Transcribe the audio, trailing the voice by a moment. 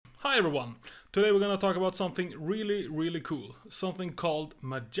Hi everyone! Today we're gonna talk about something really cool. Something called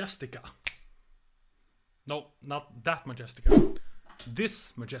Majestica. No, not that Majestica.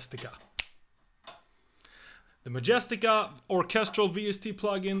 This Majestica. The Majestica orchestral VST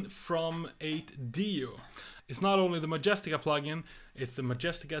plugin from 8dio. It's not only the Majestica plugin, it's the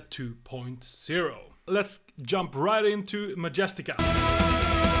Majestica 2.0. Let's jump right into Majestica,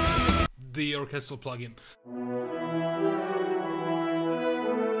 the orchestral plugin.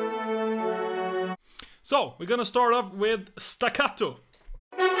 So, we're gonna start off with staccato.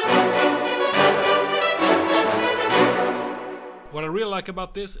 What I really like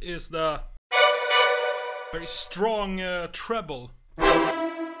about this is the very strong treble. There's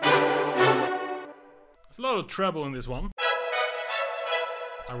a lot of treble in this one.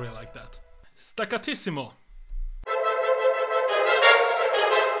 I really like that. Staccatissimo.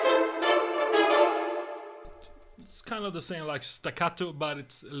 It's kind of the same like staccato, but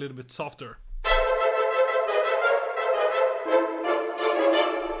it's a little bit softer.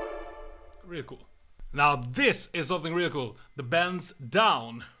 Really cool. Now this is something really cool. The bends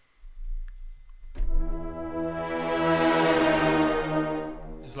down.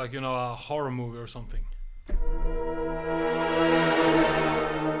 It's like, you know, a horror movie or something.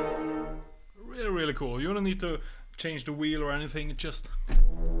 Really cool. You don't need to change the wheel or anything. It just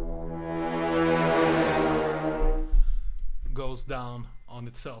goes down on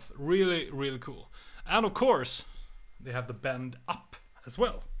itself. Really cool. And of course, they have the bend up as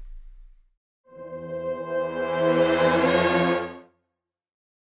well.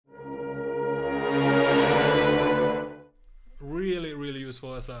 Really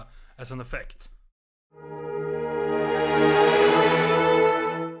useful as an effect.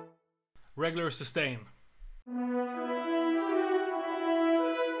 Regular sustain.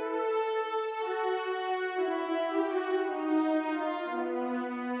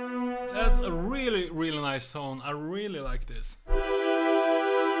 That's a really nice tone. I really like this.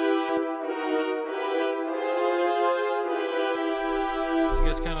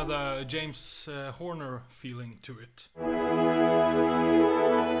 It's kind of the James Horner feeling to it.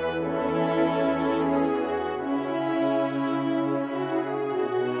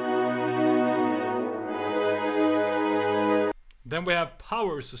 Then we have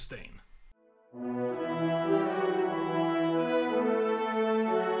power sustain.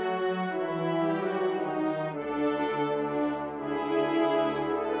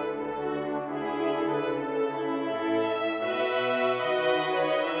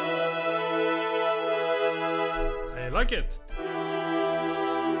 Like it.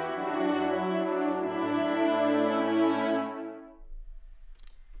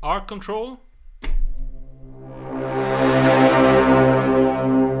 Arc control.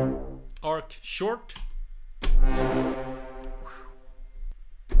 Arc short.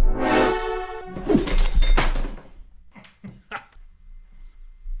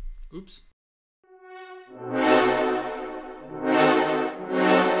 Oops.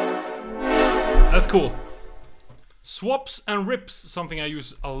 That's cool. Swaps and rips, something I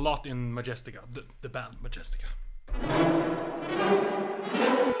use a lot in Majestica, the band Majestica.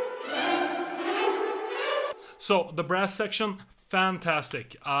 So, the brass section,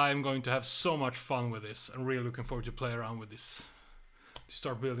 fantastic. I'm going to have so much fun with this. I'm really looking forward to play around with this. To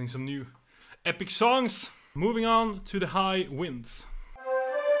start building some new epic songs. Moving on to the high winds.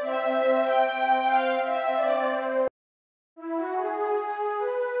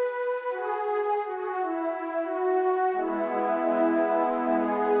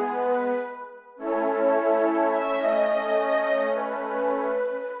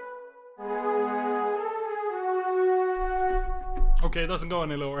 Okay, it doesn't go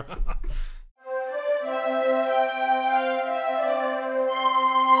any lower.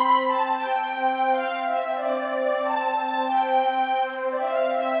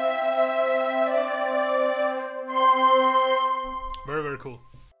 Very cool.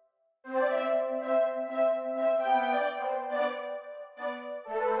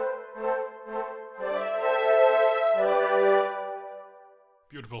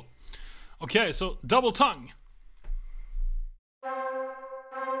 Beautiful. Okay, so double tongue.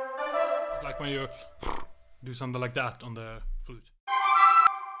 Like when you do something like that on the flute.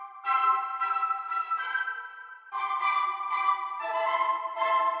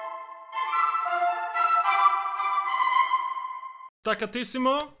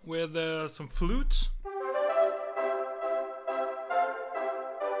 Staccatissimo with some flutes.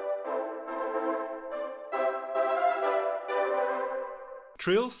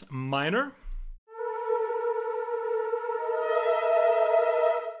 Trills, minor.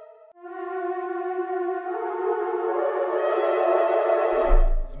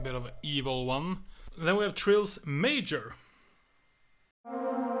 evil one. Then we have trills major.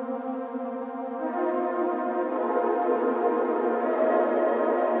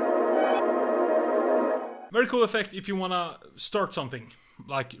 Very cool effect if you wanna start something.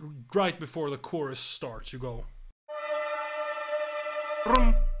 Like right before the chorus starts, you go.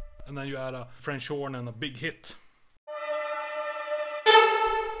 And then you add a French horn and a big hit.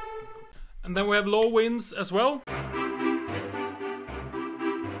 And then we have low winds as well.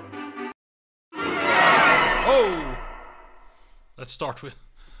 Oh! Let's start with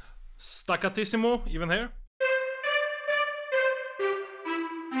staccatissimo, even here.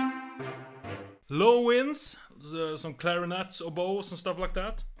 Low winds, some clarinets, oboes and stuff like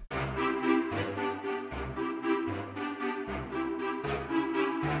that.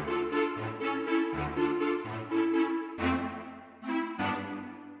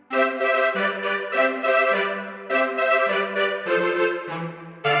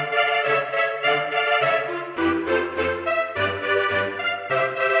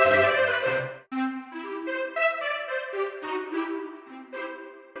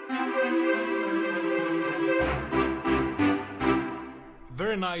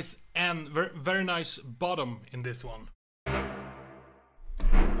 Very nice and very nice bottom in this one.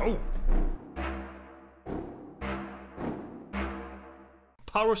 Oh!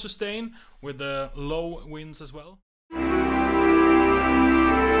 Power sustain with the low winds as well.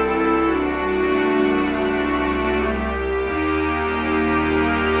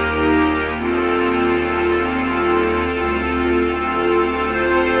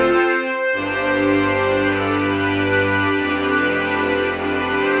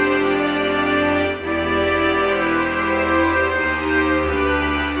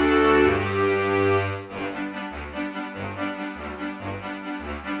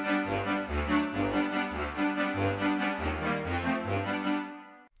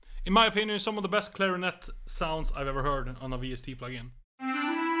 In my opinion, some of the best clarinet sounds I've ever heard on a VST plugin.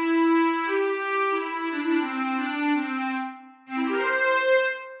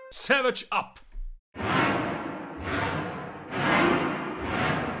 Savage up!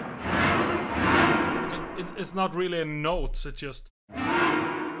 It's not really a note, it's just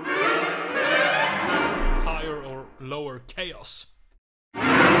higher or lower chaos.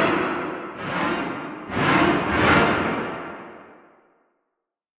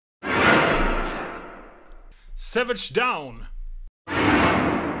 Savage down.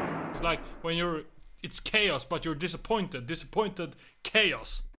 It's like when it's chaos, but you're disappointed. Disappointed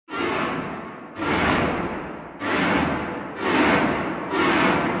chaos.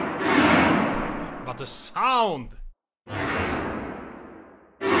 But the sound.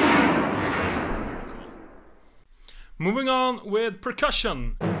 Moving on with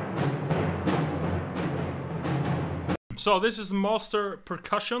percussion. So this is master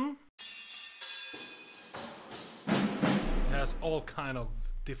percussion. Has all kind of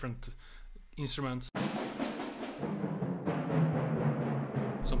different instruments.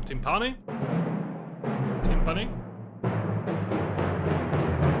 Some timpani.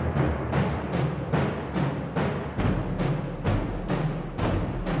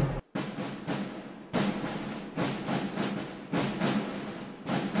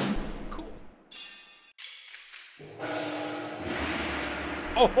 Cool.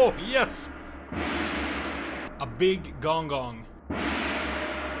 Oh yes! A big gong gong.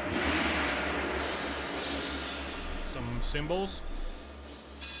 Some cymbals.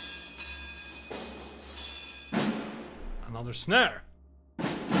 Another snare.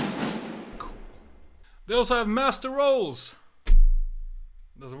 Cool. They also have master rolls.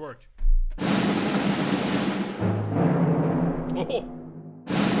 Doesn't work. Oh!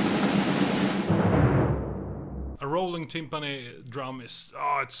 A rolling timpani drum is,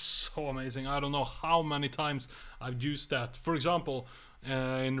 it's so amazing. I don't know how many times I've used that. For example,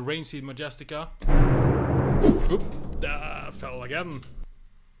 in Rainseed Majestica. Oop, that fell again.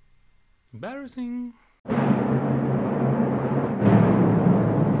 Embarrassing.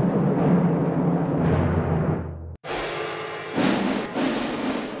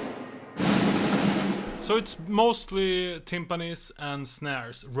 So it's mostly timpanis and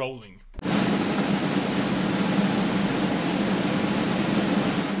snares rolling.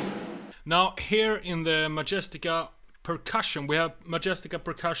 Now here in the Majestica percussion, we have Majestica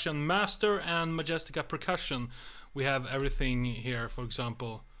percussion master and Majestica percussion. We have everything here. For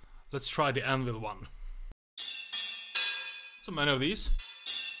example, let's try the anvil one. So many of these,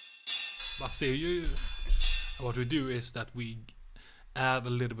 but still, what we do is that we add a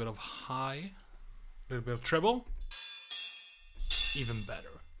little bit of high, a little bit of treble, even better.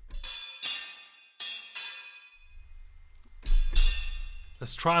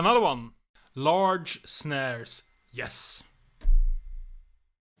 Let's try another one. Large snares. Yes.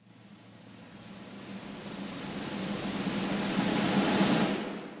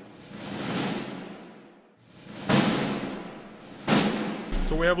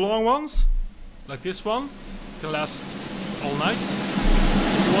 So we have long ones, like this one, can last all night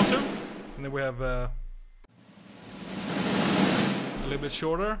if you want to. And then we have a little bit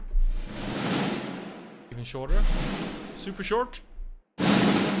shorter, even shorter, super short,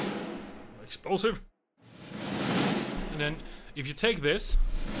 explosive. And then if you take this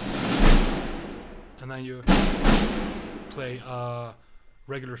and then you play a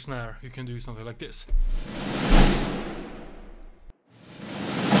regular snare, you can do something like this.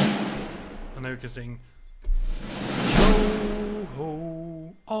 And now you can sing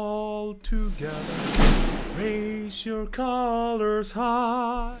Yo-ho, all together, raise your colors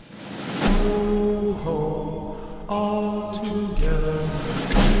high. Yo-ho, all together,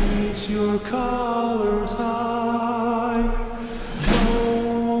 raise your colors high.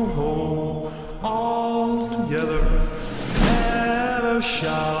 Yo-ho, all together, never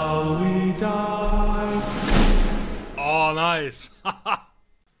shall we die. Oh, nice!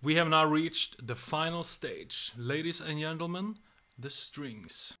 We have now reached the final stage. Ladies and gentlemen, the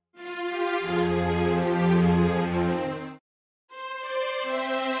strings.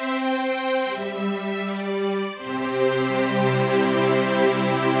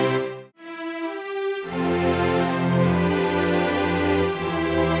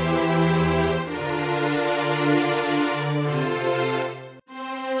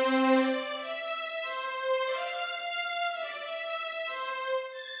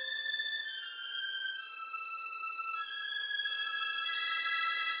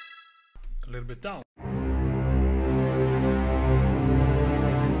 A little bit down.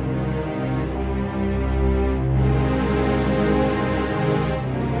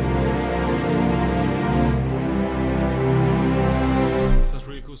 Sounds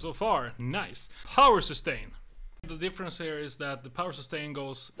really cool so far. Nice. Power sustain. The difference here is that the power sustain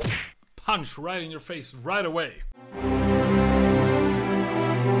goes punch right in your face right away.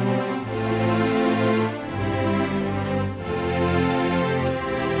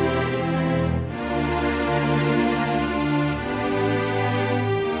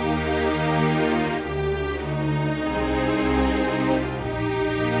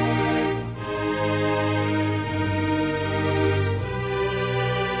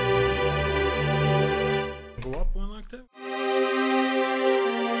 Go up one octave.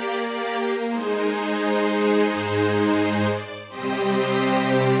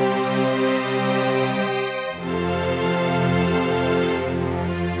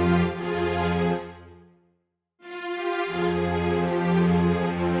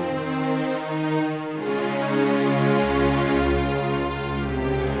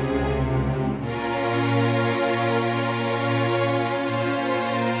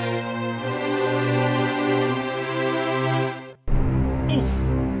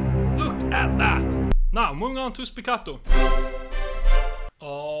 Now, moving on to spiccato.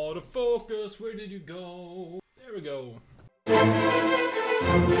 Oh, the focus, where did you go? There we go.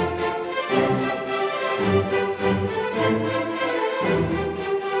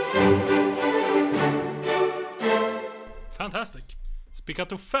 Fantastic.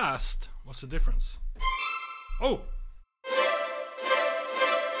 Spiccato fast. What's the difference? Oh!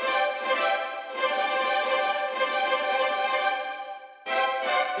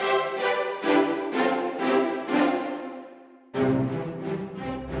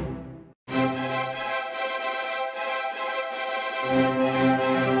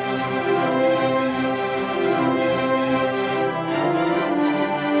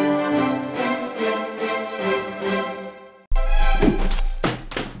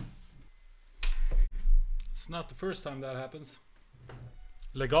 It's not the first time that happens.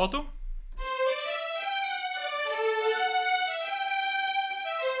 Legato.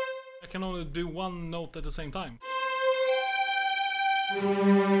 I can only do one note at the same time.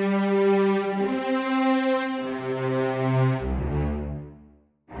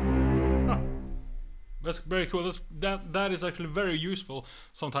 That's very cool. That is actually very useful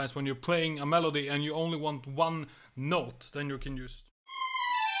sometimes when you're playing a melody and you only want one note, then you can just...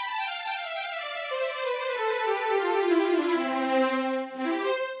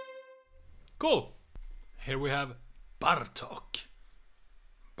 Cool! Here we have Bartok.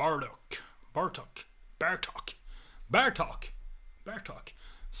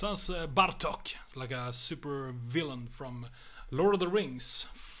 Sounds Bartok, like a super villain from Lord of the Rings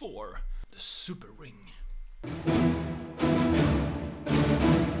 4, the Super Ring.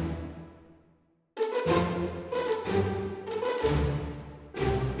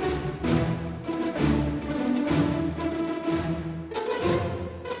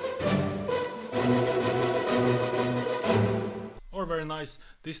 nice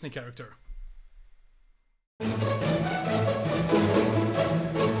Disney character.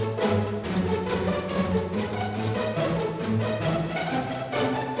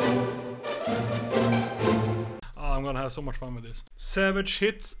 I'm gonna have so much fun with this. Savage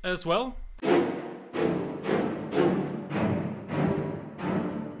hits as well.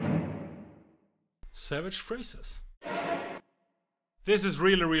 Savage phrases. This is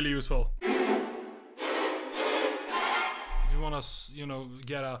really useful. If you wanna, you know,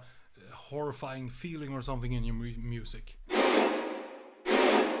 get a horrifying feeling or something in your music.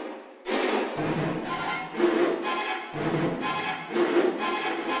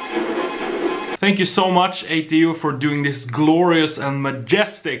 Thank you so much 8DU for doing this glorious and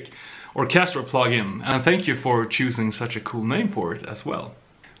majestic orchestral plugin, and thank you for choosing such a cool name for it as well.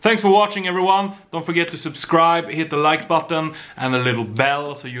 Thanks for watching everyone. Don't forget to subscribe, hit the like button and the little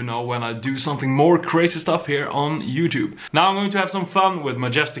bell so you know when I do something more crazy stuff here on YouTube. Now I'm going to have some fun with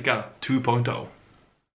Majestica 2.0.